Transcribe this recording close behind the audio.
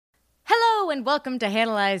and welcome to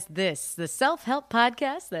Hannahlyze This, the self-help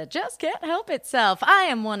podcast that just can't help itself. I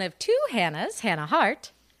am one of two Hannahs, Hannah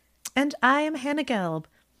Hart. And I am Hannah Gelb.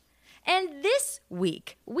 And this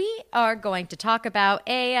week, we are going to talk about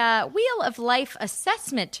a Wheel of Life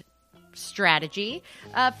assessment strategy,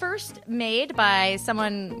 first made by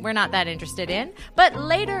someone we're not that interested in, but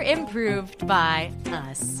later improved by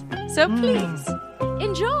us. So please,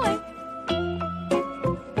 enjoy.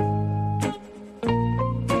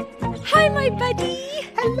 Hi, my buddy.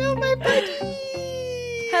 Hello, my buddy.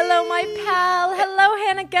 Hello, my pal. Hello,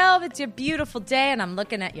 Hannah Gelb. It's your beautiful day, and I'm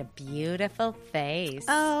looking at your beautiful face.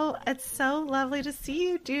 Oh, it's so lovely to see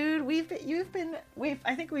you, dude. You've been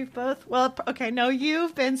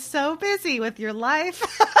so busy with your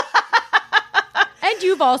life. And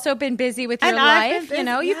you've also been busy with your life. Busy,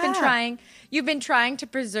 You've been trying to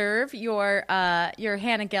preserve your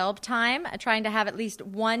Hannah Gelb time, trying to have at least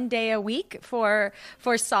one day a week for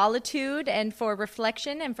solitude and for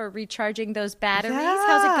reflection and for recharging those batteries. Yeah.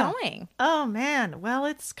 How's it going? Oh man, well,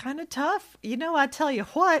 it's kind of tough. You know, I tell you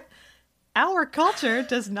what, our culture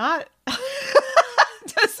does not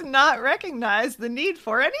recognize the need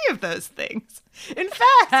for any of those things. In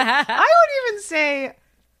fact, I would even say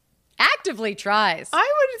Actively tries.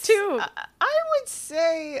 I would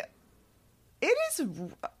say it is.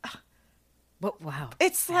 Wow.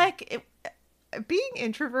 It's like being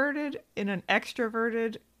introverted in an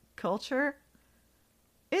extroverted culture.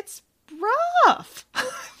 It's rough.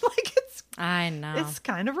 I know. It's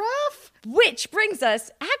kind of rough. Which brings us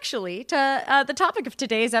actually to the topic of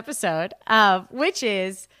today's episode, which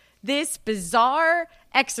is this bizarre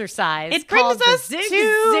exercise. It brings called us the Zig to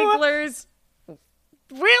Ziglar's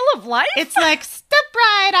Wheel of Life. It's like step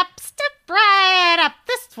right up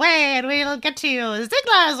this way, and we'll get to you.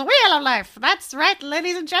 Ziegler's Wheel of Life. That's right,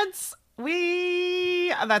 ladies and gents.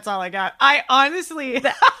 That's all I got. I honestly,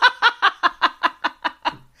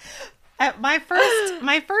 my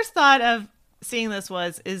first thought of seeing this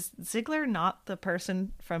is Ziegler not the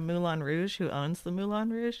person from Moulin Rouge who owns the Moulin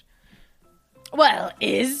Rouge? Well,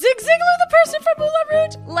 is Zig Ziglar the person from Moulin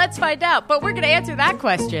Rouge? Let's find out. But we're going to answer that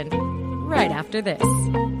question right after this.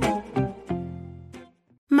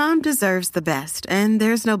 Mom deserves the best, and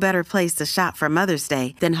there's no better place to shop for Mother's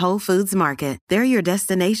Day than Whole Foods Market. They're your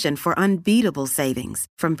destination for unbeatable savings,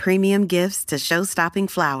 from premium gifts to show-stopping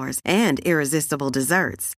flowers and irresistible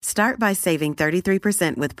desserts. Start by saving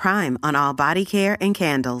 33% with Prime on all body care and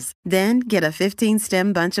candles. Then get a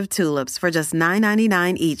 15-stem bunch of tulips for just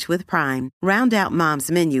 $9.99 each with Prime. Round out Mom's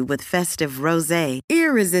menu with festive rosé,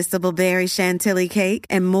 irresistible berry chantilly cake,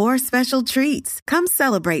 and more special treats. Come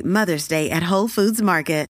celebrate Mother's Day at Whole Foods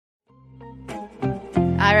Market.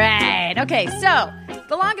 All right. Okay, so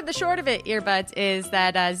the long and the short of it, earbuds, is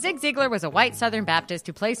that Zig Ziglar was a white Southern Baptist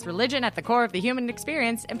who placed religion at the core of the human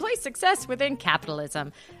experience and placed success within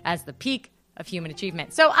capitalism as the peak of human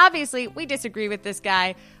achievement. So obviously, we disagree with this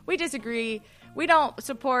guy. We disagree. We don't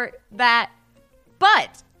support that.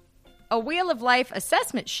 But a Wheel of Life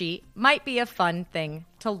assessment sheet might be a fun thing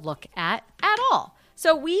to look at all.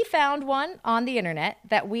 So we found one on the internet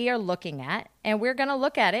that we are looking at, and we're going to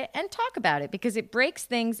look at it and talk about it because it breaks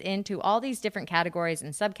things into all these different categories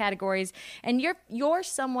and subcategories. And you're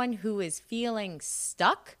someone who is feeling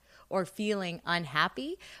stuck or feeling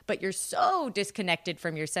unhappy, but you're so disconnected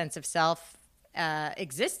from your sense of self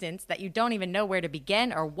existence that you don't even know where to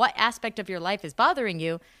begin or what aspect of your life is bothering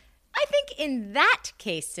you. I think in that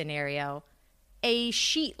case scenario, a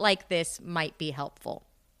sheet like this might be helpful.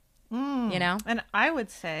 You know? And I would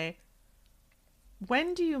say,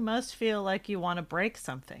 when do you most feel like you want to break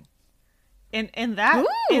something? In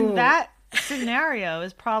that scenario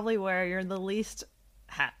is probably where you're the least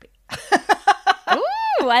happy.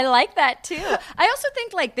 Ooh, I like that too. I also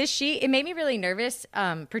think like this sheet, it made me really nervous,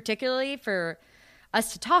 particularly for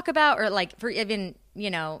us to talk about, or like for even, you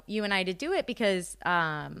know, you and I to do it, because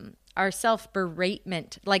our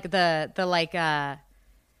self-beratement, like the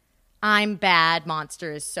I'm bad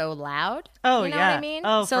monster is so loud. Oh, you know yeah. what I mean?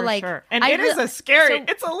 Oh, so, for like, sure. And it is a scary,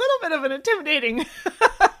 it's a little bit of an intimidating assessment.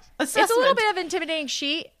 It's a little bit of an intimidating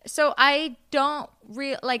sheet. So I don't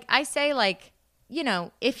I say, like, you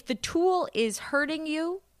know, if the tool is hurting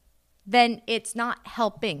you, then it's not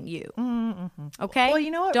helping you. Mm-hmm. Okay? Well, you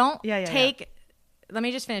know what? Don't let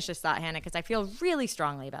me just finish this thought, Hannah, because I feel really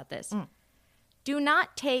strongly about this. Do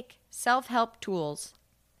not take self-help tools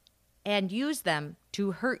and use them to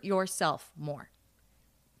hurt yourself more.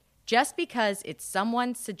 Just because it's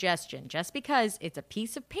someone's suggestion, just because it's a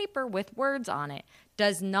piece of paper with words on it,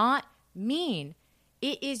 does not mean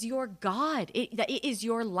it is your God. It is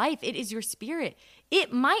your life. It is your spirit.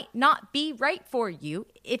 It might not be right for you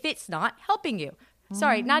if it's not helping you.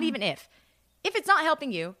 Sorry, not even if. if it's not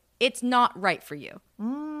helping you, it's not right for you.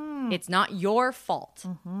 It's not your fault.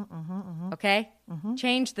 Okay?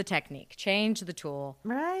 Change the technique. Change the tool.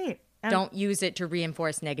 Right. And, Don't use it to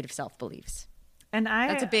reinforce negative self-beliefs. and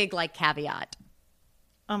That's a big, like, caveat.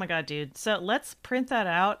 oh my God, dude. So let's print that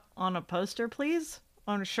out on a poster, please.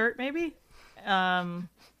 On a shirt, maybe.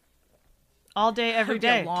 All day, every That would be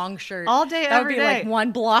day. a long shirt. All day, that every would be day. like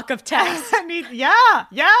one block of text. I need, yeah.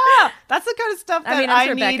 That's the kind of stuff that I mean, I'm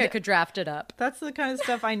sure need. Becca could draft it up. That's the kind of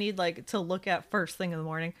stuff I need, like, to look at first thing in the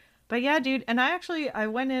morning. But yeah, dude. And I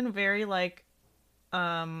went in very like,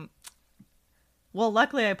 well,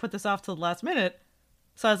 luckily I put this off till the last minute.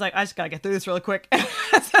 So I was like, I just gotta get through this really quick. So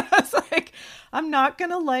I was like, I'm not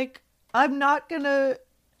gonna,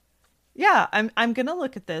 yeah, I'm gonna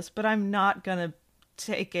look at this, but I'm not gonna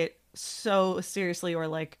take it so seriously or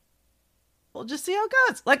like, we'll just see how it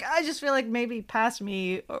goes. Like, I just feel like maybe past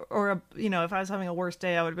me or if I was having a worse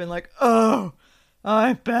day, I would have been like, oh,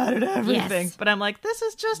 I'm bad at everything. Yes. But I'm like, this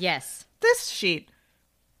is just Yes. this sheet.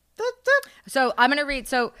 So I'm going to read.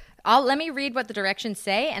 So let me read what the directions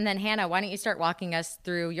say. And then Hannah, why don't you start walking us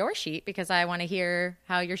through your sheet? Because I want to hear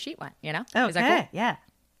how your sheet went, you know? Okay, Is that cool? yeah.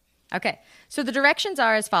 Okay. So the directions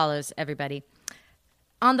are as follows, everybody.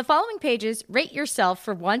 On the following pages, rate yourself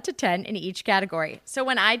from 1 to 10 in each category. So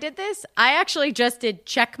when I did this, I actually just did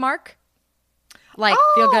check mark. Like,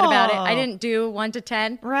 feel good about it. I didn't do 1 to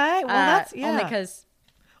 10. Right. Well, that's, yeah. Only because...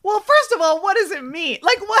 Well, first of all, what does it mean?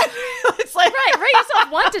 Like, what? It's like... Right, rate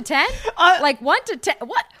yourself 1 to 10? Like, 1 to 10.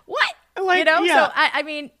 What? Like, you know? yeah. So, I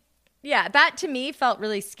mean... Yeah, that to me felt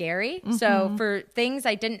really scary. So for things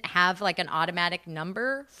I didn't have like an automatic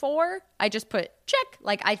number for, I just put check.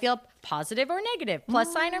 Like I feel positive or negative,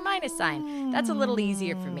 plus sign or minus sign. That's a little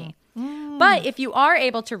easier for me. But if you are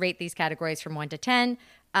able to rate these categories from 1 to 10,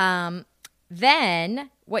 then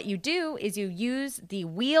what you do is you use the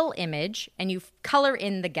wheel image and you color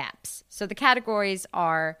in the gaps. So the categories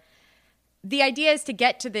are, the idea is to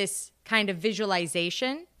get to this kind of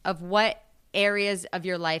visualization of what areas of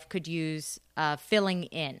your life could use filling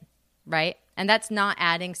in, right? And that's not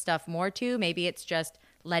adding stuff more to. Maybe it's just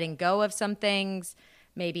letting go of some things.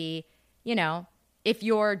 Maybe, if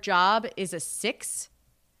your job is a 6,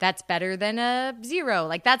 that's better than a 0.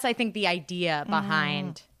 Like that's, I think, the idea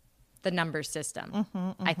behind the number system,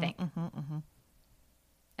 I think.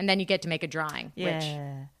 And then you get to make a drawing, which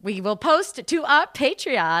we will post to our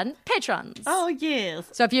Patreon patrons. Oh, yes.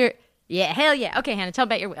 So if you're, hell yeah. Okay, Hannah, tell me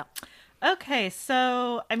about your wheel. Okay,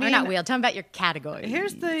 so, I mean... Or not wheel, tell me about your category.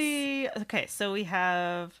 Okay, so we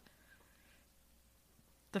have...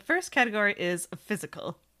 The first category is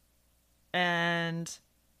physical. And...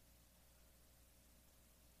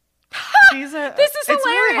 These are... This is It's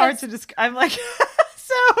really hard hilarious. to describe. I'm like...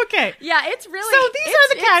 So, okay. Yeah, it's really... So these are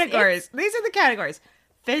the it's- categories. These are the categories.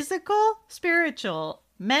 Physical, spiritual,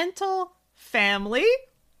 mental, family,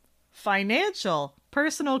 financial,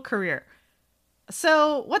 personal, career.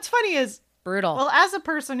 So what's funny is, Brutal. well, as a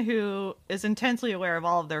person who is intensely aware of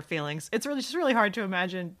all of their feelings, it's just really hard to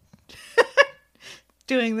imagine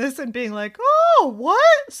doing this and being like, oh,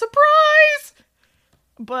 what? Surprise!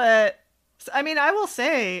 But, I mean, I will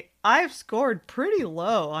say, I've scored pretty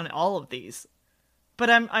low on all of these. But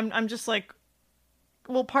I'm just like,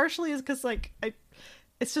 well, partially is because, like,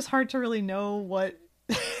 it's just hard to really know what...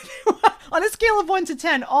 On a scale of 1 to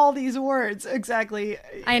 10, all these words exactly.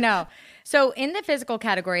 I know. So in the physical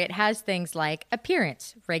category, it has things like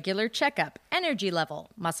appearance, regular checkup, energy level,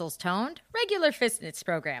 muscles toned, regular fitness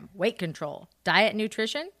program, weight control, diet,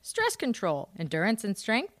 nutrition, stress control, endurance and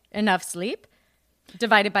strength, enough sleep,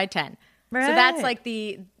 divided by 10. Right. So that's like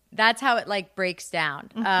that's how it like breaks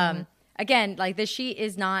down. Again, like the sheet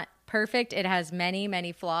is not perfect. It has many,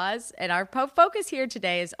 many flaws. And our focus here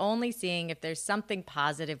today is only seeing if there's something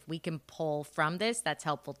positive we can pull from this that's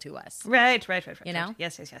helpful to us. Right. You know?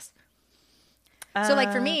 Yes. So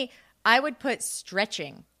like for me, I would put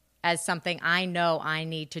stretching as something I know I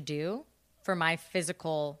need to do for my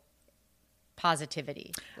physical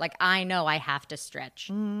positivity. Like I know I have to stretch.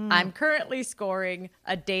 I'm currently scoring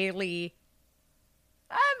a daily,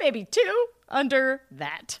 maybe 2 under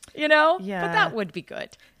that, Yeah. But that would be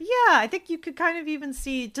good. Yeah, I think you could kind of even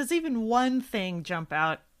see, does even one thing jump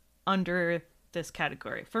out under this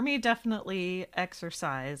category? For me, definitely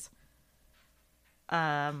exercise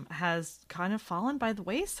has kind of fallen by the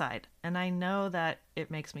wayside. And I know that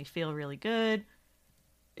it makes me feel really good.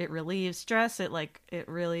 It relieves stress. It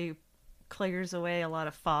really clears away a lot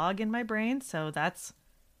of fog in my brain. So that's,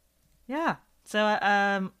 yeah.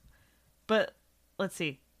 So, but let's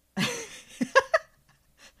see.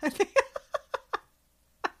 I think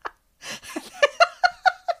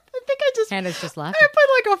I just Hannah's just laughing. I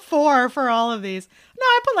put like a 4 for all of these. No,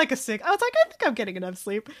 I put like a 6. I was like, I think I'm getting enough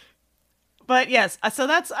sleep. But yes, so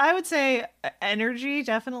that's, I would say, energy,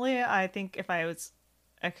 definitely. I think if I was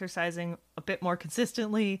exercising a bit more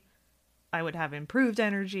consistently, I would have improved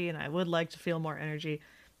energy, and I would like to feel more energy.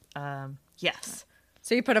 Yes.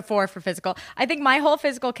 So you put a 4 for physical. I think my whole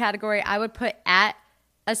physical category, I would put at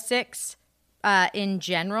a 6 in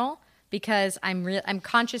general, because I'm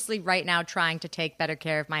consciously right now trying to take better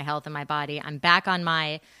care of my health and my body. I'm back on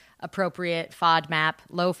my appropriate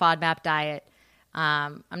low FODMAP diet.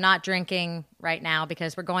 I'm not drinking right now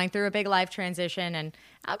because we're going through a big life transition, and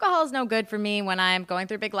alcohol is no good for me when I'm going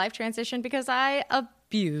through a big life transition because I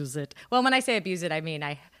abuse it. Well, when I say abuse it, I mean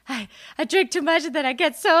I drink too much and then I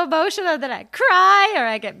get so emotional that I cry or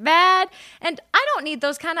I get mad, and I don't need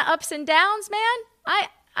those kind of ups and downs, man.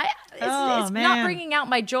 It's not bringing out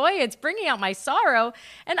my joy. It's bringing out my sorrow,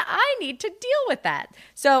 and I need to deal with that.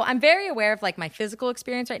 So I'm very aware of like my physical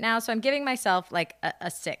experience right now. So I'm giving myself like a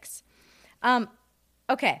 6.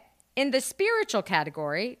 Okay. In the spiritual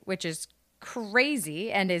category, which is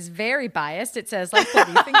crazy and is very biased, it says like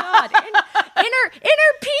belief in God. Inner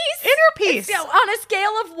peace. Inner peace. So on a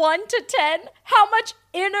scale of 1 to 10, how much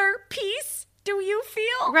inner peace do you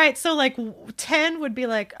feel? Right. So like 10 would be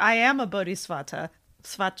like, I am a bodhisattva.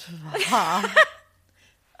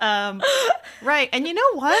 Right. And you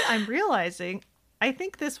know what? I'm realizing, I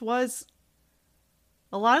think this was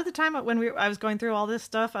a lot of the time when I was going through all this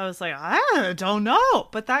stuff, I was like, I don't know.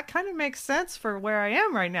 But that kind of makes sense for where I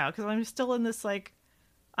am right now. Because I'm still in this, like,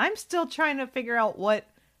 I'm still trying to figure out what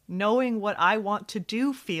knowing what I want to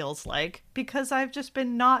do feels like. Because I've just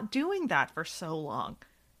been not doing that for so long.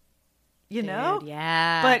 You know? Dude,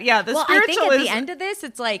 yeah. But yeah, the spiritual I think at the end of this,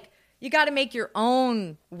 it's like, you got to make your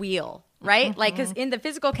own wheel, right? Mm-hmm. Like, because in the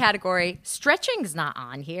physical category, stretching's not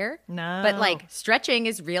on here. No. But like, stretching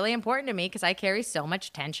is really important to me because I carry so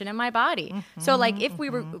much tension in my body. Mm-hmm. So like, if we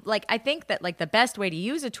were like, I think that like the best way to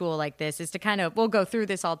use a tool like this is to kind of, we'll go through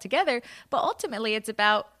this all together, but ultimately it's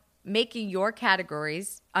about making your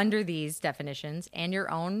categories under these definitions and your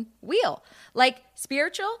own wheel. Like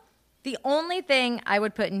spiritual, the only thing I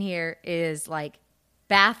would put in here is like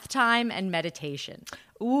bath time and meditation.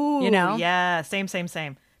 Ooh, you know? Yeah, same.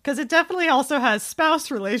 Because it definitely also has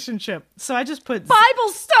spouse relationship. So I just put Bible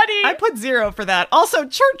study. I put 0 for that. Also,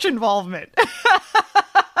 church involvement.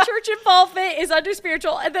 Church involvement is under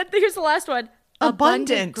spiritual. And then here's the last one.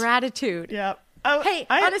 Abundant gratitude. Yeah. Hey,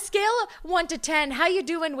 on a scale of 1 to 10, how you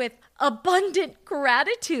doing with abundant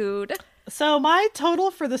gratitude? So my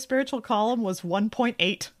total for the spiritual column was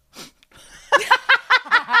 1.8.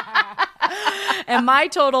 And my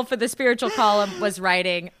total for the spiritual column was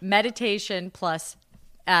writing meditation plus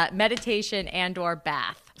meditation and or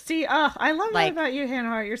bath. See, I love that about you, Hannah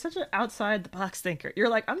Hart. You're such an outside the box thinker. You're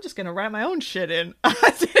like, I'm just going to write my own shit in.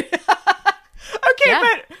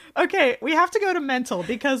 Okay, we have to go to mental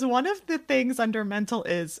because one of the things under mental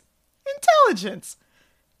is intelligence.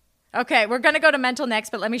 Okay, we're going to go to mental next,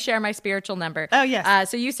 but let me share my spiritual number. Oh,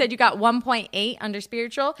 yes. So you said you got 1.8 under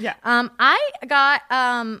spiritual. Yeah. I got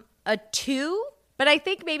a 2, but I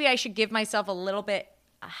think maybe I should give myself a little bit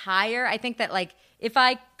higher. I think that like if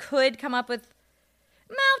I could come up with,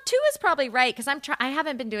 2 is probably right because I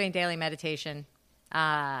haven't been doing daily meditation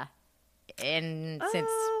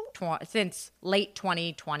since late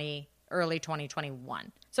 2020, early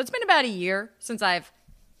 2021. So it's been about a year since I've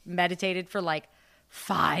meditated for like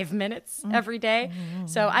 5 minutes every day.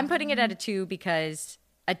 So I'm putting it at a 2 because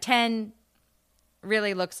a 10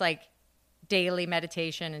 really looks like daily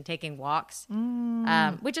meditation and taking walks,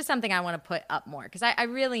 which is something I want to put up more because I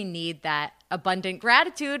really need that abundant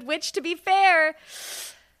gratitude, which to be fair,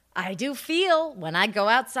 I do feel when I go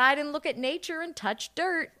outside and look at nature and touch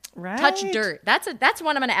dirt. Right. Touch dirt. That's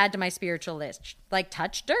one I'm going to add to my spiritual list. Like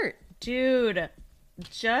touch dirt. Dude,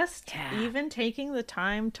 just even taking the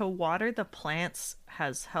time to water the plants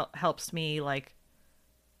helps me like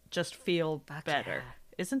just feel better.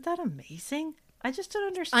 Isn't that amazing? I just don't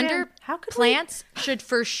understand. How could plants should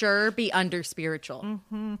for sure be under spiritual,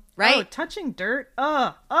 right? Oh, touching dirt.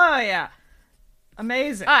 Oh yeah,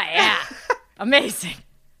 amazing. Oh yeah, amazing,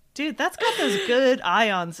 dude. That's got those good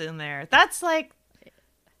ions in there. That's like,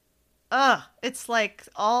 it's like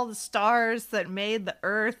all the stars that made the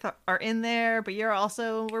earth are in there, but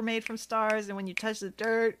we're made from stars, and when you touch the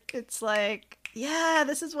dirt, it's like, yeah,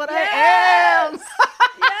 this is what I am.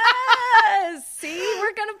 Yes. See,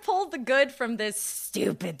 we're going to pull the good from this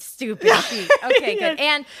stupid sheet. Okay, good.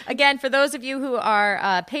 And again, for those of you who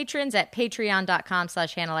are patrons at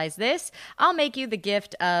patreon.com/analyze this, I'll make you the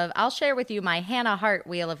gift of, I'll share with you my Hannah Hart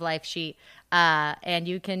Wheel of Life sheet And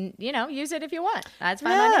you can, use it if you want. That's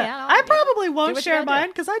fine. Yeah. I probably won't what you share gotta do. mine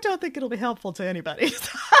because I don't think it'll be helpful to anybody.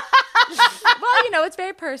 Well, it's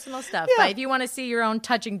very personal stuff. Yeah. But if you want to see your own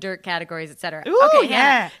touching dirt categories, etc. Ooh, Okay,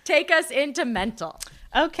 yeah. Hannah, take us into mental.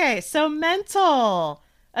 Okay, so mental.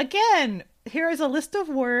 Again, here is a list of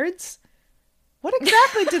words. What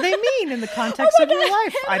exactly do they mean in the context of your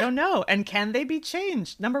life? I don't know. And can they be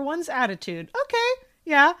changed? Number 1's attitude. Okay,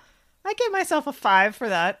 yeah. I gave myself a 5 for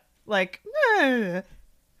that. Like, I'm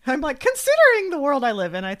like, considering the world I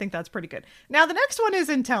live in, I think that's pretty good. Now, the next one is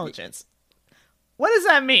intelligence. What does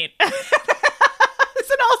that mean? Is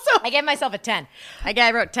it also... I gave myself a 10.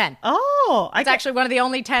 I wrote 10. Oh, It's actually one of the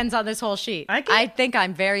only 10s on this whole sheet. I think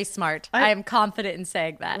I'm very smart. I am confident in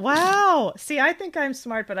saying that. Wow. See, I think I'm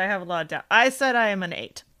smart, but I have a lot of doubt. I said I am an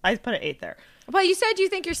 8. I put an 8 there. Well, you said you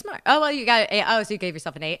think you're smart. Oh, well, you got an 8. Oh, so you gave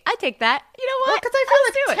yourself an 8. I take that. You know Well, what? because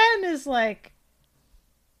I feel like 10 is like...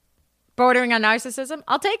 Bordering on narcissism?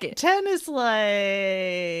 I'll take it. 10 is like...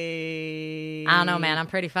 I don't know, man. I'm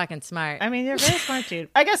pretty fucking smart. I mean, you're very smart, dude.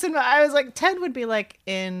 I guess I was like, 10 would be like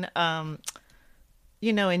in,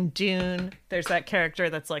 in Dune, there's that character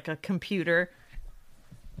that's like a computer.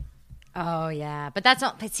 Oh, yeah. But that's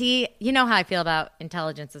not... But see, you know how I feel about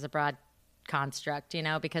intelligence as a broad construct,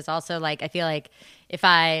 because also, like, I feel like if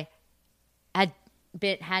I had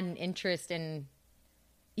an interest in...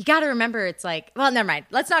 You got to remember, it's like, well, never mind.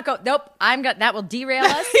 Let's not go. Nope. That will derail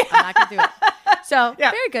us. I'm not going to do it. So,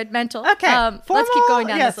 very good. Mental. Okay. Let's keep going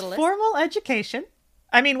down this little list. Formal education.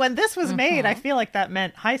 I mean, when this was made, I feel like that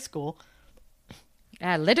meant high school.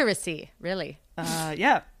 Literacy, really.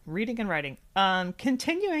 Yeah. Reading and writing.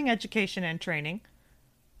 Continuing education and training.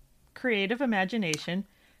 Creative imagination.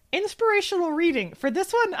 Inspirational reading. For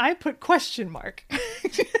this one, I put question mark.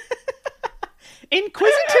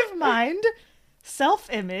 Inquisitive mind.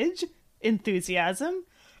 Self-image, enthusiasm.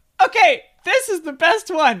 Okay, this is the best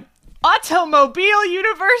one. Automobile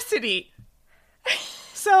University.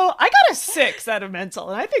 So I got a 6 out of mental,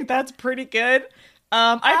 and I think that's pretty good.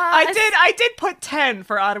 I did put 10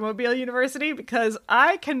 for Automobile University because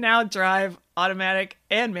I can now drive automatic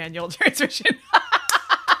and manual transmission.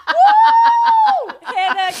 Woo!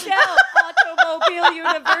 Hannah Kell, Automobile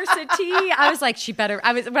University. I was like,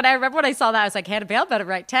 when I saw that, I was like, Hannah Bale better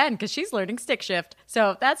write 10 because she's learning stick shift.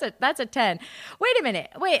 So that's a 10. Wait a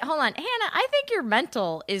minute. Wait, hold on. Hannah, I think your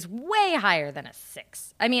mental is way higher than a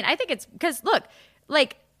 6. I mean, I think it's because look,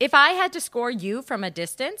 like if I had to score you from a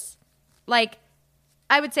distance, like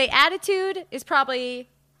I would say attitude is probably...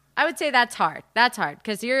 I would say that's hard. That's hard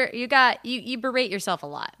because you berate yourself a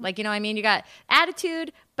lot. Like, you know what I mean? You got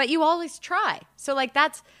attitude, but you always try. So like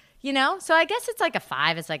that's, so I guess it's like a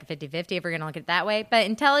 5. It's like a 50-50 if we're going to look at it that way. But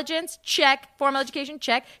intelligence, check. Formal education,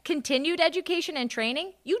 check. Continued education and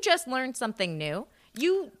training. You just learned something new.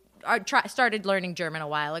 You started learning German a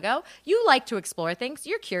while ago. You like to explore things.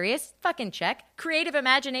 You're curious. Fucking check. Creative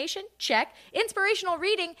imagination. Check. Inspirational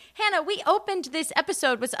reading. Hannah, we opened this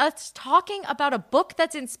episode with us talking about a book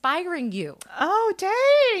that's inspiring you. Oh,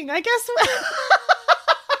 dang. I guess...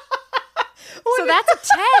 So that's a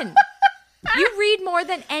 10. You read more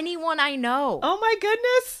than anyone I know. Oh, my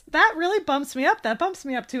goodness. That really bumps me up. That bumps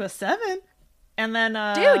me up to a 7. And then...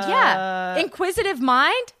 Dude, yeah. Inquisitive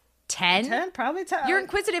mind? 10? 10, probably 10. Your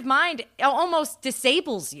inquisitive mind almost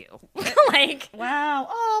disables you. Like, wow.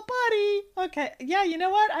 Oh, buddy. Okay. Yeah, you know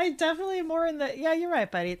what? I definitely am more in the... Yeah, you're right,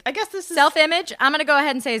 buddy. I guess this is... Self-image, I'm going to go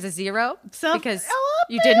ahead and say is a 0. Because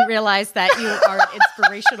you didn't realize that you are an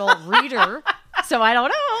inspirational reader. So I don't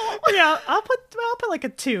know. Yeah, I'll put like a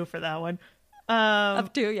 2 for that one.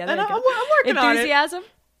 Up 2, yeah, there you go. I'm working on it. Enthusiasm?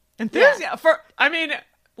 Yeah.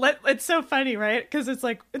 It's so funny, right? Because it's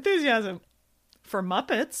like, enthusiasm for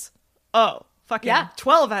Muppets. Oh, fucking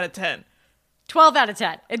 12 out of 10. 12 out of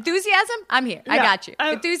 10. Enthusiasm? I'm here. I got you.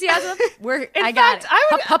 Enthusiasm? I got it.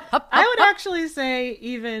 I would actually say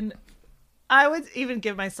I would even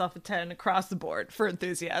give myself a 10 across the board for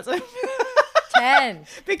enthusiasm. 10.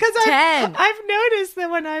 Because I've noticed that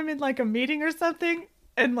when I'm in like a meeting or something,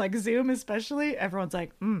 and like Zoom especially, everyone's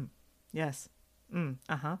like, yes,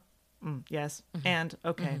 uh-huh, yes, and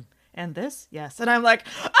okay, and this, yes. And I'm like,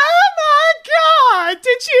 oh my God,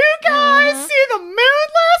 did you guys see the moon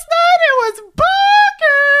last night? It was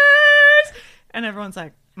bonkers! And everyone's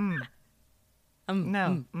like,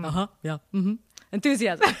 no. Yeah.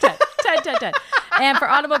 Enthusiasm. 10. And for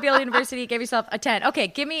Automobile University, give yourself a 10. Okay,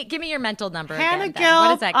 give me your mental number Hannah again. Gill, What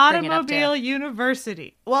does that bring it up Automobile to?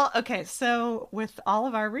 University. Well, okay, so with all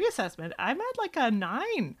of our reassessment, I'm at like a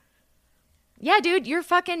 9. Yeah, dude, you're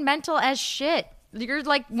fucking mental as shit. You're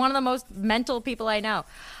like one of the most mental people I know.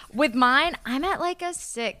 With mine, I'm at like a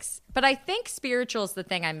 6, but I think spiritual is the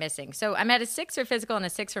thing I'm missing. So I'm at a 6 for physical and a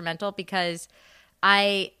 6 for mental because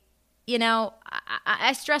I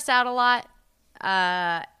stress out a lot,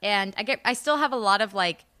 and I still have a lot of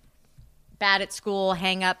like bad at school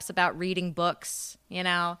hang-ups about reading books,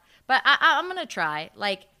 But I'm gonna try.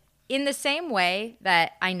 Like in the same way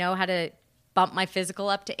that I know how to bump my physical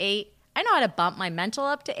up to 8, I know how to bump my mental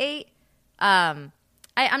up to 8. I'm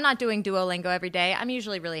not doing Duolingo every day. I'm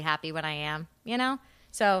usually really happy when I am,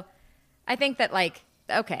 So I think that like,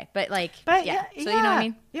 okay, but yeah. So you know what I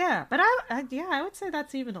mean? Yeah, but I would say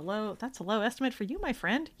that's a low estimate for you, my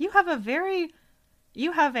friend. You have I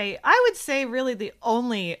would say really the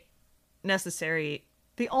only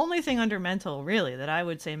thing under mental really that I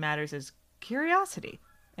would say matters is curiosity.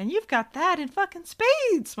 And you've got that in fucking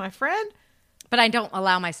spades, my friend. But I don't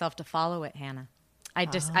allow myself to follow it, Hannah. I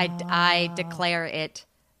declare it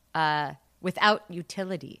without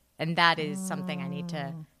utility, and that is something I need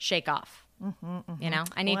to shake off.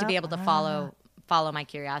 I need to be able to follow my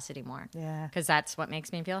curiosity more. Yeah, because that's what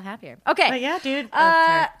makes me feel happier. Okay, but yeah, dude,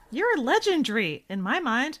 you're legendary in my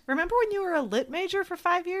mind. Remember when you were a lit major for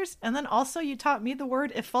 5 years, and then also you taught me the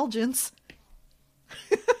word effulgence?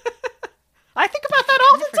 I think about that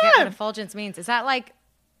all the time. What effulgence means. Is that like?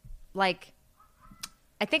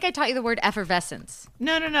 I think I taught you the word effervescence.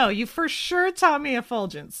 No. You for sure taught me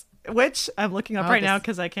effulgence, which I'm looking up now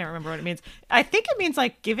because I can't remember what it means. I think it means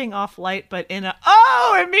like giving off light, but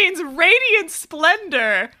it means radiant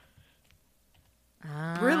splendor.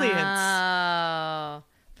 Brilliance. Oh.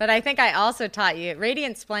 But I think I also taught you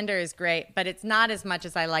radiant splendor is great, but it's not as much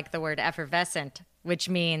as I like the word effervescent, which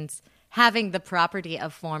means having the property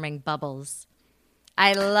of forming bubbles.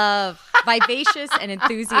 I love vivacious and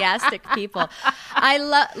enthusiastic people.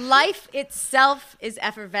 Life itself is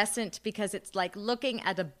effervescent because it's like looking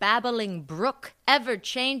at a babbling brook, ever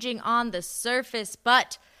changing on the surface,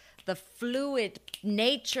 but the fluid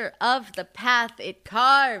nature of the path it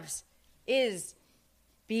carves is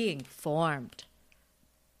being formed.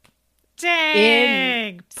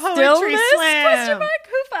 Dang! Poetry slam! Question mark?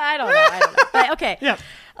 Hoofa? I don't know. But okay. Yeah.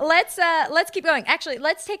 Let's keep going. Actually,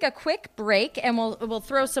 let's take a quick break, and we'll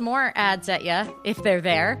throw some more ads at you if they're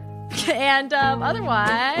there. And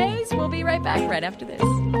otherwise, we'll be right back right after this.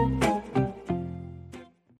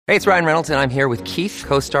 Hey, it's Ryan Reynolds, and I'm here with Keith,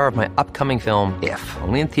 co-star of my upcoming film, If,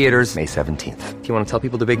 only in theaters May 17th. Do you want to tell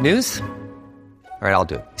people the big news? All right, I'll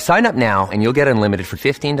do it. Sign up now and you'll get unlimited for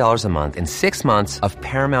 $15 a month and 6 months of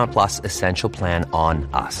Paramount Plus Essential Plan on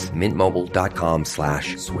us.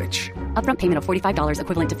 MintMobile.com/switch. Upfront payment of $45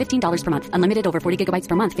 equivalent to $15 per month. Unlimited over 40 gigabytes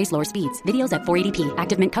per month. Face lower speeds. Videos at 480p.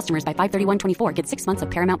 Active Mint customers by 531.24 get 6 months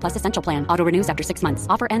of Paramount Plus Essential Plan. Auto renews after 6 months.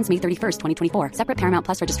 Offer ends May 31st, 2024. Separate Paramount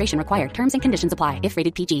Plus registration required. Terms and conditions apply if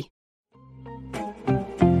rated PG.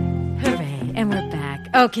 Hooray, and we're back.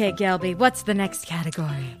 Okay, Gelby, what's the next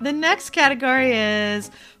category? The next category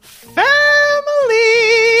is family.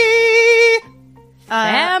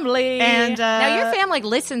 Family. And now your family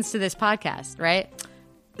listens to this podcast, right?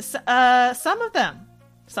 Some of them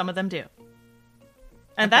do,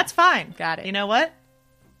 and that's fine. Got it. You know what?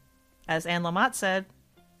 As Anne Lamott said,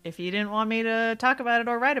 if you didn't want me to talk about it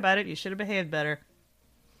or write about it, you should have behaved better.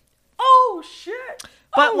 Oh shit!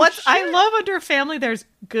 But I love under family, there's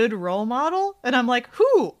good role model, and I'm like,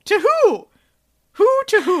 who to who? Who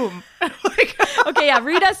to whom? Okay, yeah,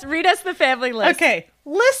 read us the family list. Okay,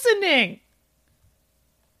 listening.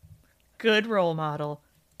 Good role model,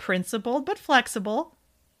 principled but flexible.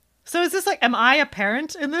 So is this like, am I a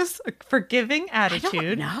parent in this? A forgiving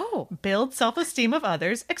attitude. No. Build self-esteem of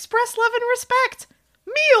others. Express love and respect.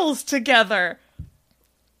 Meals together.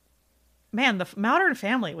 Man, the modern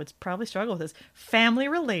family would probably struggle with this. Family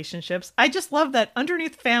relationships. I just love that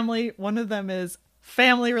underneath family, one of them is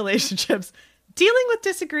family relationships. Dealing with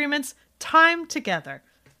disagreements, time together.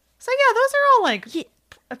 So yeah, those are all like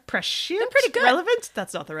prescient. They're pretty good. Relevant?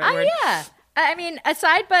 That's not the right word. Yeah. I mean,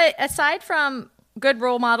 aside from good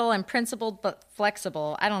role model and principled but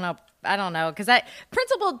flexible, I don't know, because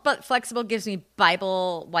principled but flexible gives me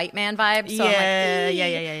Bible white man vibes. So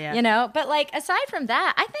yeah. You know, but like aside from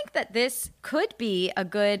that, I think that this could be a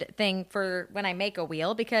good thing for when I make a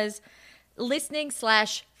wheel, because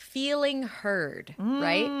listening/feeling heard,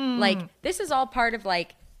 right? Like this is all part of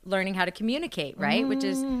like learning how to communicate, right? Which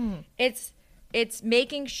is it's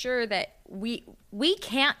making sure that we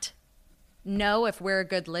can't know if we're a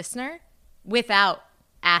good listener without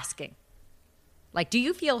asking. Like, do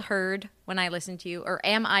you feel heard when I listen to you? Or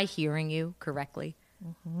am I hearing you correctly?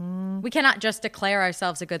 We cannot just declare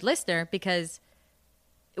ourselves a good listener because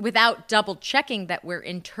without double checking that we're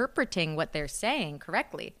interpreting what they're saying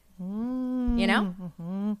correctly. You know?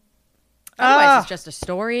 Otherwise, it's just a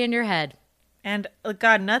story in your head. And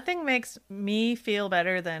God, nothing makes me feel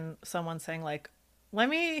better than someone saying like, let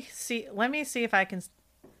me see if I can,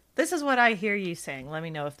 this is what I hear you saying. Let me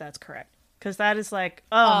know if that's correct. Because that is like,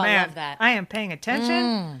 oh man, love that. I am paying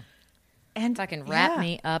attention. And Fucking wrap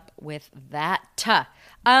me up with that.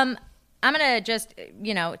 I'm going to just,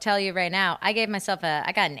 tell you right now, I gave myself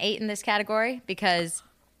I got an 8 in this category because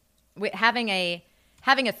having a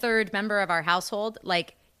third member of our household,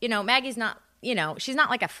 like, Maggie's not, she's not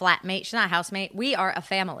like a flatmate. She's not a housemate. We are a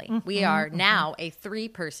family. We are now a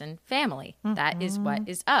 3-person family. That is what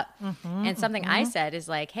is up. And something I said is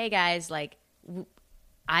like, hey guys, like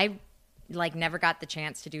I like never got the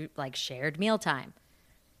chance to do like shared mealtime.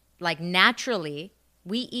 Like naturally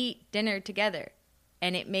we eat dinner together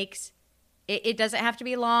and it makes, it doesn't have to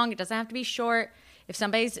be long. It doesn't have to be short. If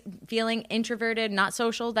somebody's feeling introverted, not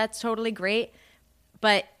social, that's totally great.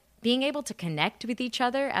 But being able to connect with each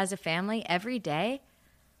other as a family every day,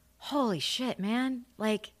 holy shit, man.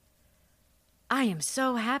 Like, I am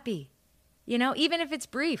so happy. Even if it's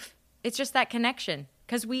brief, it's just that connection.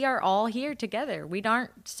 Because we are all here together. We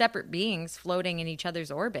aren't separate beings floating in each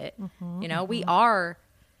other's orbit. We are,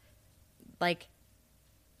 like,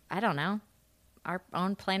 I don't know, our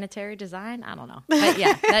own planetary design. I don't know. But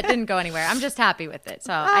yeah, that didn't go anywhere. I'm just happy with it.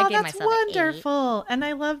 So I gave myself wonderful. And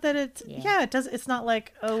I love that it's, it does. It's not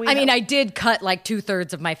like, I did cut like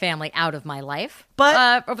 2/3 of my family out of my life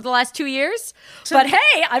but over the last 2 years. But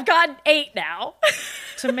hey, I've got 8 now.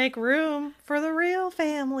 To make room for the real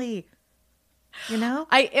family.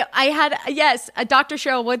 I had, yes, Dr.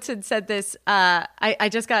 Cheryl Woodson said this. I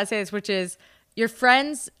just got to say this, which is your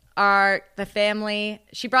friends are the family.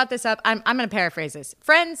 She brought this up. I'm going to paraphrase this.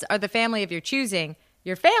 Friends are the family of your choosing.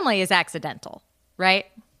 Your family is accidental, right?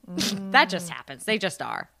 That just happens. They just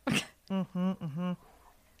are.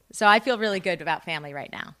 So I feel really good about family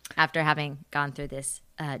right now after having gone through this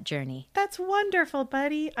journey. That's wonderful,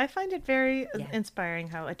 buddy. I find it very inspiring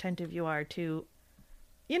how attentive you are to,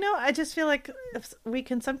 I just feel like we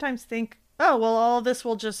can sometimes think, oh, well, all this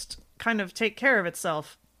will just kind of take care of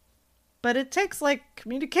itself. But it takes like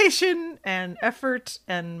communication and effort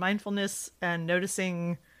and mindfulness and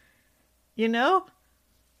noticing,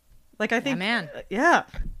 like I think, yeah.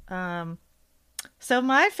 So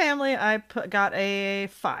my family, got a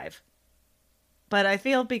 5, but I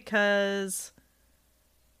feel because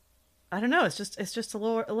I don't know, it's just a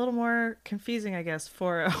little more confusing, I guess,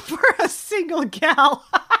 for a single gal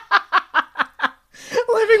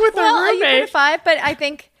living with a roommate. You put a 5, but I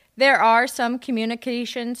think there are some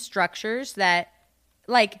communication structures that,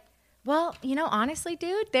 like, well, honestly,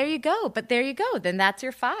 dude, there you go. But there you go. Then that's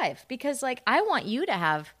your 5. Because, like, I want you to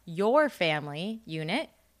have your family unit,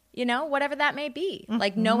 whatever that may be.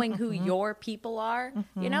 Like, knowing who your people are,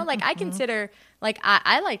 Like, I consider, like,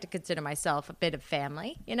 I like to consider myself a bit of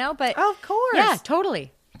family, But, oh, of course. Yeah,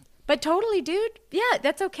 totally. But totally, dude. Yeah,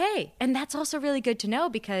 that's okay. And that's also really good to know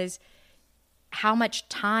because how much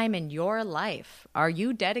time in your life are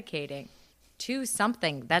you dedicating to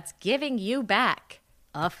something that's giving you back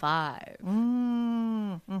a 5?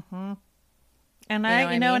 And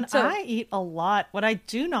I eat a lot. What I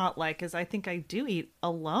do not like is I think I do eat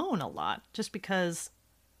alone a lot just because,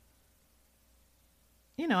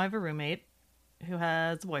 I have a roommate who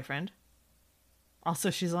has a boyfriend. Also,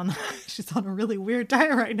 she's on a really weird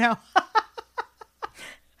diet right now. But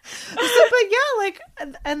yeah, like,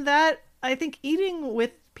 and that, I think eating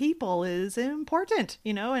with people is important,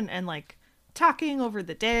 and like talking over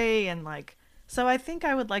the day and like, so I think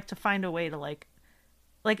I would like to find a way to like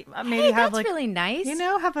maybe have like really nice,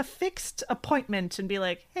 have a fixed appointment and be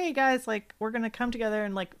like, hey guys, like we're going to come together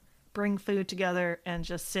and like bring food together and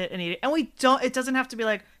just sit and eat it. And it doesn't have to be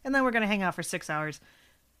like, and then we're going to hang out for 6 hours.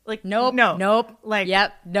 Like, nope. Like,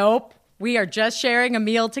 yep. Nope. We are just sharing a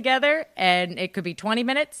meal together and it could be 20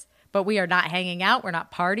 minutes. But we are not hanging out. We're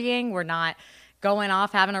not partying. We're not going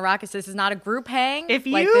off having a ruckus. This is not a group hang. If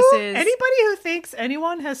anybody who thinks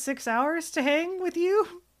anyone has 6 hours to hang with you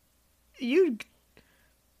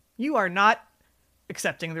are not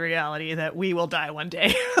accepting the reality that we will die one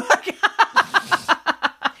day.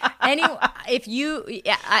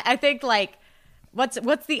 I think like, what's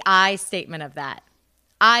the I statement of that?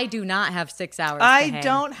 I do not have 6 hours.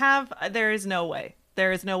 There is no way.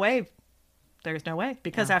 There's no way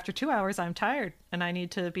because after 2 hours I'm tired and I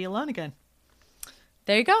need to be alone again.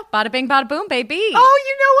 There you go. Bada bing, bada boom, baby. Oh,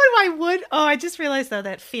 you know what I would? Oh, I just realized though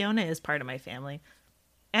that Fiona is part of my family.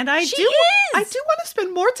 And I She do is! want to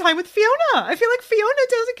spend more time with Fiona. I feel like Fiona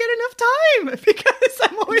doesn't get enough time because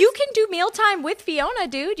I'm always... You can do mealtime with Fiona,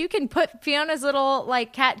 dude. You can put Fiona's little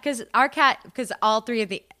like cat, because all three of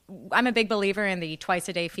the, I'm a big believer in the twice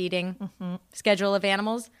a day feeding schedule of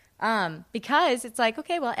animals. Because it's like,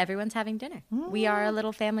 okay, well, everyone's having dinner. We are a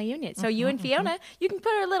little family unit. So you and Fiona, you can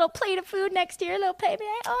put her little plate of food next to your little baby.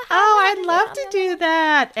 I'd love to do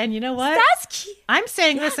that. And you know what? That's cute. I'm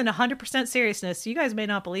saying this in 100% seriousness. You guys may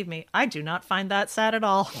not believe me. I do not find that sad at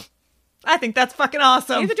all. I think that's fucking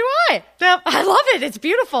awesome. Neither do I. Yep. I love it. It's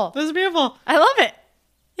beautiful. This is beautiful. I love it.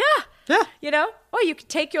 Yeah. Yeah. You know? Or you could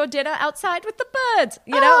take your dinner outside with the birds.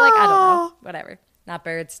 You know? Like, I don't know. Whatever. Not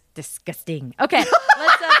birds. Disgusting. Okay.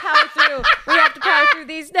 Let's power through. We have to power through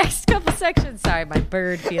these next couple sections. Sorry, my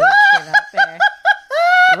bird feelings came out there.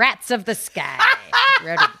 Rats of the sky.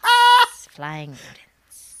 Rodents. Flying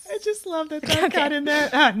rodents. I just love that that got in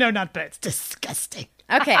there. No, not birds. Disgusting.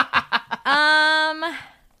 Okay.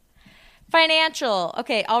 Financial.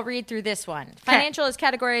 Okay, I'll read through this one. Financial is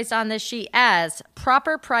categorized on this sheet as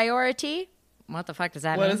proper priority. What the fuck does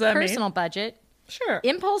that mean? What does that mean? Personal budget. Sure.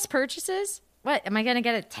 Impulse purchases. What? Am I going to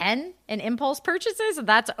get a 10 in impulse purchases?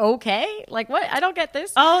 That's okay? Like, what? I don't get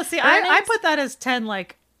this. Oh, see, I Earnings? put that as 10.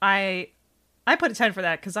 Like, I put a 10 for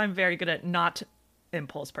that because I'm very good at not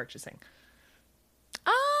impulse purchasing.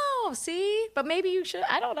 Oh, see? But maybe you should.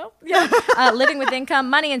 I don't know. Yeah. Living with income,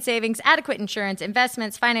 money and savings, adequate insurance,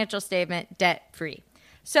 investments, financial statement, debt-free.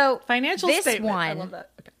 So Financial this statement. one, I love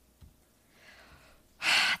that. Okay.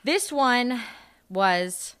 This one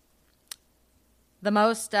was the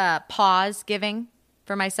most pause giving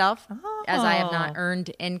for myself, as I have not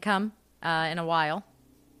earned income in a while.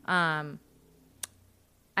 I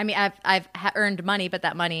mean, I've earned money, but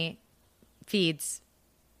that money feeds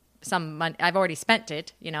some money. I've already spent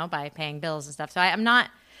it, you know, by paying bills and stuff. So I'm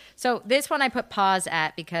not. So this one I put pause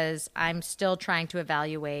at because I'm still trying to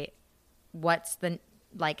evaluate what's the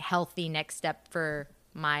like healthy next step for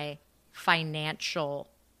my financial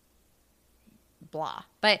blah.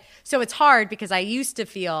 But so it's hard because I used to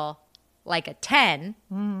feel like a 10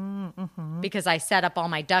 because I set up all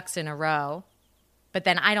my ducks in a row, but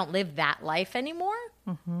then I don't live that life anymore.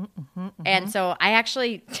 And so I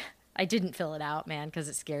didn't fill it out, man, because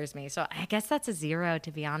it scares me. So I guess that's a 0,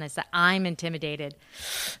 to be honest. I'm intimidated.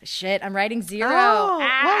 Shit, I'm writing 0. Oh, well, yeah,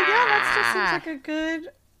 that just seems like a good,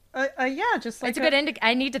 just like it's a good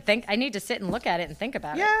I need to think. I need to sit and look at it and think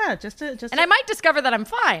about it. Yeah, And I might discover that I'm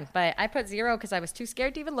fine, but I put 0 because I was too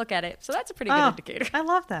scared to even look at it. So that's a pretty good indicator. I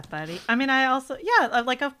love that, buddy. I mean, I also,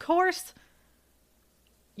 like, of course,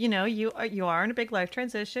 you know, you are in a big life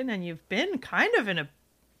transition, and you've been kind of in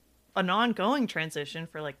an ongoing transition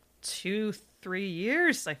for like 2-3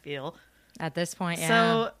 years, I feel. At this point, yeah.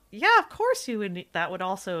 So, yeah, of course that would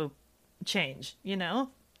also change, you know?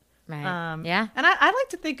 Right. Yeah. And I like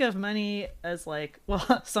to think of money as like,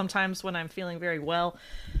 well, sometimes when I'm feeling very well,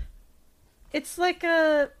 it's like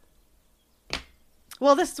this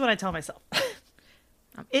is what I tell myself.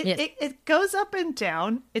 It goes up and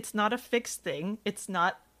down. It's not a fixed thing. It's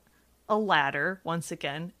not a ladder. Once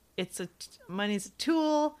again, money's a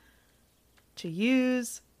tool to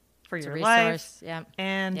use for your life. Yeah.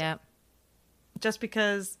 And just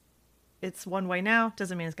because it's one way now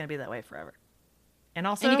doesn't mean it's going to be that way forever. And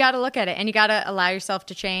also, and you got to look at it, and you got to allow yourself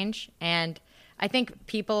to change. And I think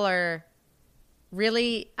people are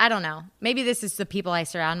really, I don't know, maybe this is the people I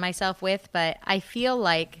surround myself with, but I feel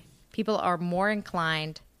like people are more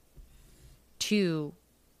inclined to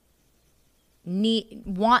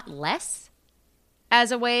want less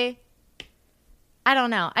as a way. I don't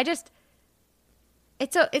know. It's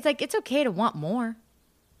like it's okay to want more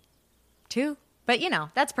too. But, you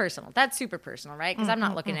know, that's personal. That's super personal, right? Because I'm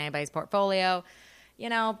not looking at anybody's portfolio. You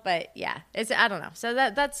know, but yeah, I don't know. So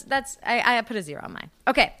that's I put a 0 on mine.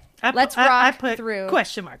 Okay, let's rock I put through.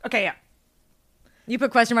 Question mark. Okay, yeah. You put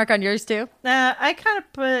question mark on yours too? I kind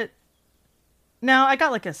of put. No, I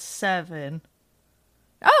got like a 7.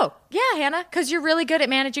 Oh yeah, Hannah, because you're really good at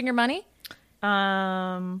managing your money.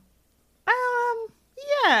 Yeah.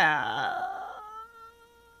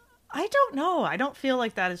 I don't know. I don't feel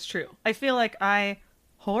like that is true. I feel like I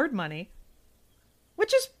hoard money,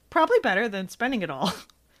 which is probably better than spending it all.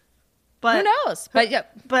 But who knows? But yeah.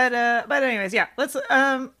 But anyways, yeah. Let's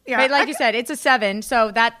yeah. But like you said, it's a 7,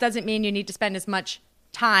 so that doesn't mean you need to spend as much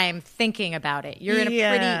time thinking about it. You're in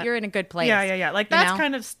a good place. Yeah. Like that's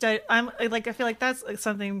kind of I feel like that's like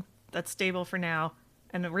something that's stable for now,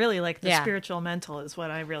 and really like the spiritual mental is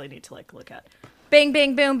what I really need to like look at. bing,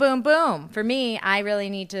 bing, boom, boom, boom. For me, I really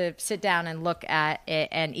need to sit down and look at it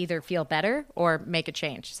and either feel better or make a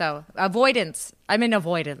change. So avoidance. I'm in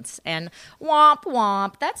avoidance. And womp,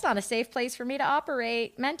 womp. That's not a safe place for me to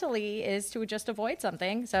operate mentally, is to just avoid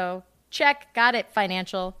something. So check. Got it.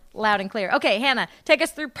 Financial. Loud and clear. Okay, Hannah, take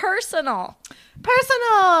us through personal.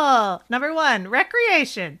 Personal. Number 1,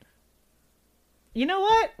 recreation. You know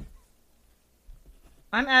what?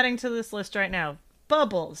 I'm adding to this list right now.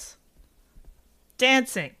 Bubbles.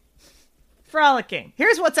 Dancing. Frolicking.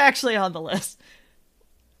 Here's what's actually on the list.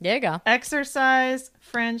 There you go. Exercise,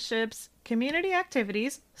 friendships, community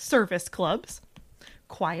activities, service clubs,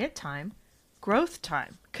 quiet time, growth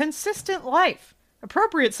time, consistent life,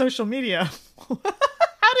 appropriate social media.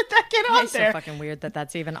 How did that get on It's there? so fucking weird that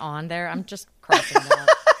that's even on there. I'm just crossing that.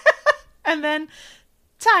 And then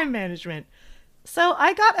time management. So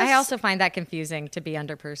I also find that confusing to be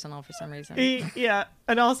under personal for some reason. Yeah.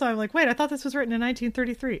 And also I'm like, wait, I thought this was written in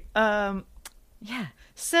 1933. Yeah.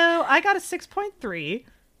 So I got a 6.3.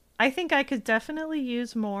 I think I could definitely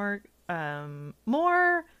use more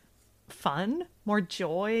fun, more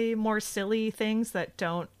joy, more silly things that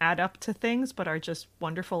don't add up to things but are just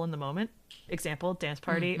wonderful in the moment. Example, dance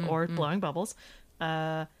party or blowing bubbles.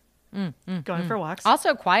 Going for walks.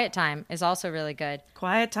 Also, quiet time is also really good.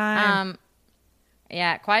 Quiet time.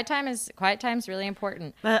 Yeah, quiet time's really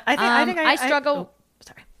important. But I think I struggle. oh,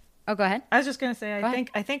 sorry. Oh, go ahead. I was just gonna say, Go ahead.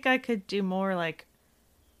 I think I could do more. Like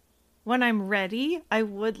when I'm ready, I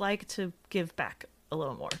would like to give back a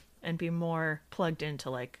little more and be more plugged into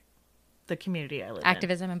like the community I live in.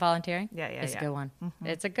 Activism and volunteering. Yeah, It's yeah. a good one.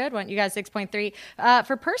 It's a good one. You got 6.3.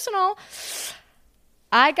 For personal,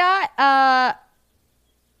 I got a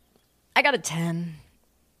 10.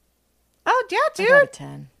 Oh yeah, dude. I got a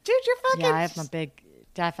 10. Dude, you're fucking.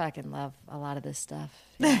 I fucking love a lot of this stuff.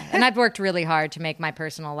 Yeah. And I've worked really hard to make my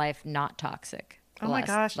personal life not toxic. Oh my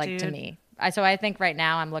gosh, like to dude. me. So I think right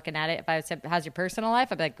now I'm looking at it. If I said, "How's your personal life?"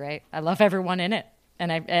 I'd be like, "Great. I love everyone in it."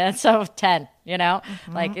 And so 10. You know,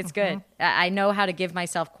 like it's good. I know how to give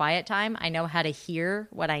myself quiet time. I know how to hear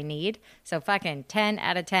what I need. So fucking 10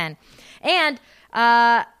 out of 10. And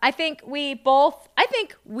I think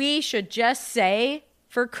we should just say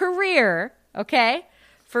for career, okay?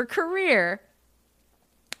 For career,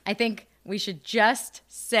 I think we should just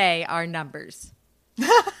say our numbers.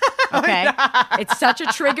 Okay? It's such a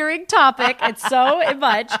triggering topic. It's so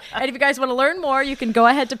much. And if you guys want to learn more, you can go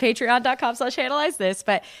ahead to patreon.com/analyze this.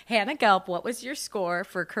 But Hannah Gelb, what was your score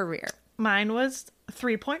for career? Mine was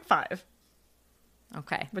 3.5,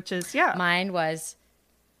 Okay. which is yeah. Mine was,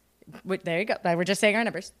 there you go. We're just saying our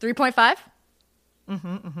numbers. 3.5?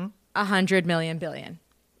 100 million billion.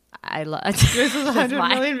 I love This is 100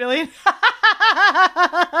 million billion.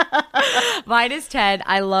 Mine is 10.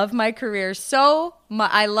 I love my career so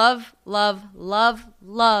much. I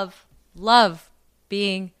love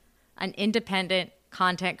being an independent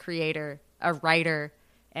content creator, a writer,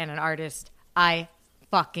 and an artist. I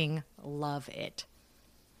fucking love it.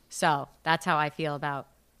 So that's how I feel about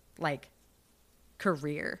like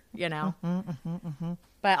career, you know?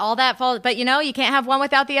 But all that falls, but you know, you can't have one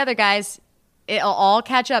without the other, guys. It'll all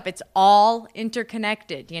catch up. It's all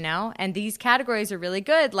interconnected, you know? And these categories are really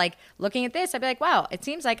good. Like looking at this, I'd be like, wow, it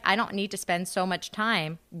seems like I don't need to spend so much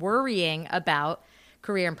time worrying about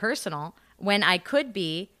career and personal when I could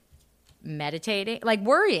be meditating, like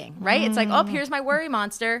worrying, right? It's like, oh, here's my worry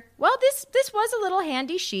monster. Well, this was a little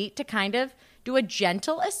handy sheet to kind of do a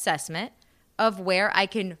gentle assessment of where I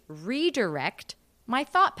can redirect my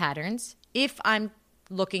thought patterns if I'm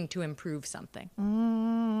looking to improve something.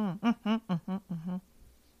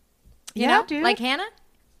 You know, dude. like Hannah,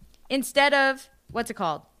 instead of what's it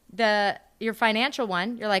called? Your financial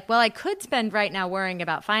one, you're like, well, I could spend right now worrying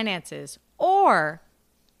about finances or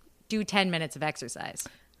do 10 minutes of exercise.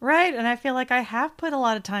 Right, and I feel like I have put a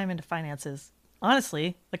lot of time into finances.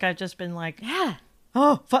 Honestly, like I've just been like, Yeah.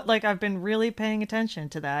 like I've been really paying attention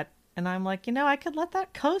to that, and I'm like, you know, I could let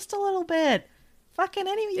that coast a little bit. Fucking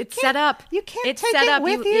anyway, It's set up. You can't It's take set it up.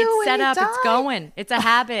 with you. It's when set you up. die. It's going. It's a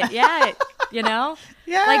habit. Yeah. You know?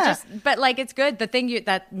 Yeah. Like but like it's good. The thing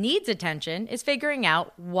that needs attention is figuring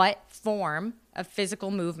out what form of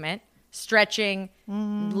physical movement, stretching,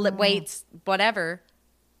 weights, whatever,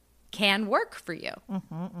 can work for you.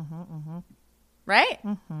 Right?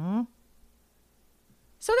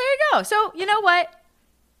 So there you go. So you know what?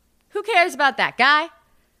 Who cares about that guy?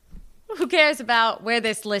 Who cares about where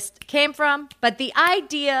this list came from? But the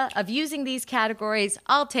idea of using these categories,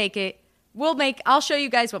 I'll take it. I'll show you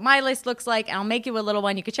guys what my list looks like, and I'll make you a little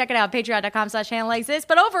one. You can check it out at patreon.com/analyze this.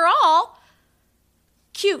 But overall,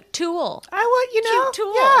 cute tool. I would, Cute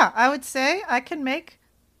tool. yeah, I would say I can make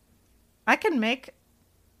I can make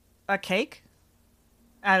a cake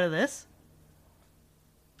out of this.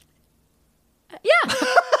 Yeah. It's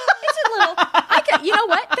a little... you know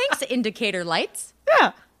what? Thanks, indicator lights.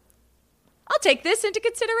 Yeah. I'll take this into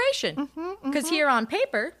consideration. Because here on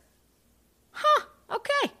paper...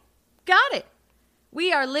 okay. Got it.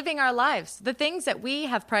 We are living our lives. The things that we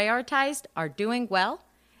have prioritized are doing well,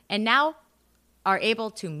 and now are able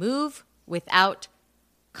to move without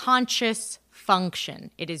conscious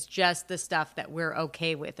function. It is just the stuff that we're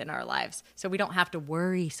okay with in our lives. So we don't have to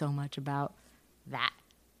worry so much about that.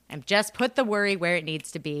 And just put the worry where it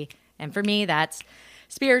needs to be. And for me, that's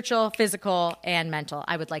spiritual, physical, and mental.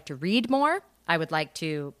 I would like to read more. I would like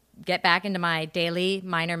to get back into my daily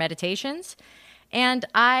minor meditations. And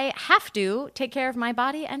I have to take care of my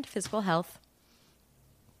body and physical health.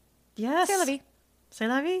 Yes. C'est la vie. C'est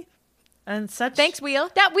la vie. And such. Thanks, Wheel.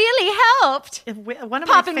 That wheelie helped. One of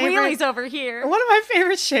Popping my favorite, wheelies over here. One of my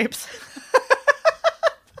favorite shapes.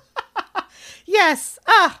 Yes.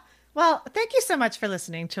 Well, thank you so much for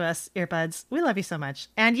listening to us, earbuds. We love you so much.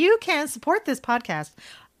 And you can support this podcast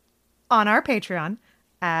on our Patreon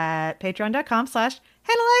at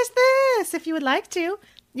patreon.com/analyze this. If you would like to,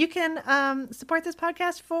 you can support this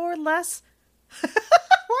podcast for less. Why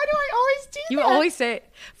do I always do that? You always say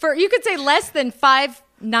you could say less than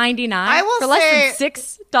 $5.99. I will for less than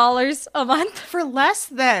 $6 a month. For less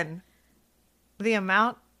than the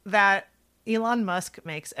amount that Elon Musk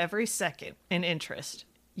makes every second in interest,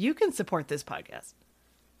 you can support this podcast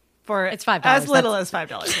for it's $5. As little as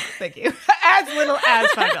 $5. Thank you. As little as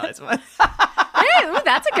 $5 a month. Ooh,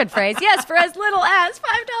 that's a good phrase. Yes, for as little as $5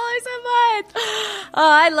 a month. Oh,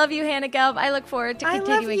 I love you, Hannah Gelb. I look forward to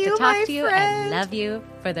continuing to talk to you and love you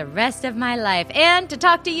for the rest of my life. And to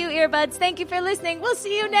talk to you, earbuds, thank you for listening. We'll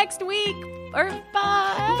see you next week. Or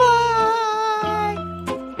bye. Bye.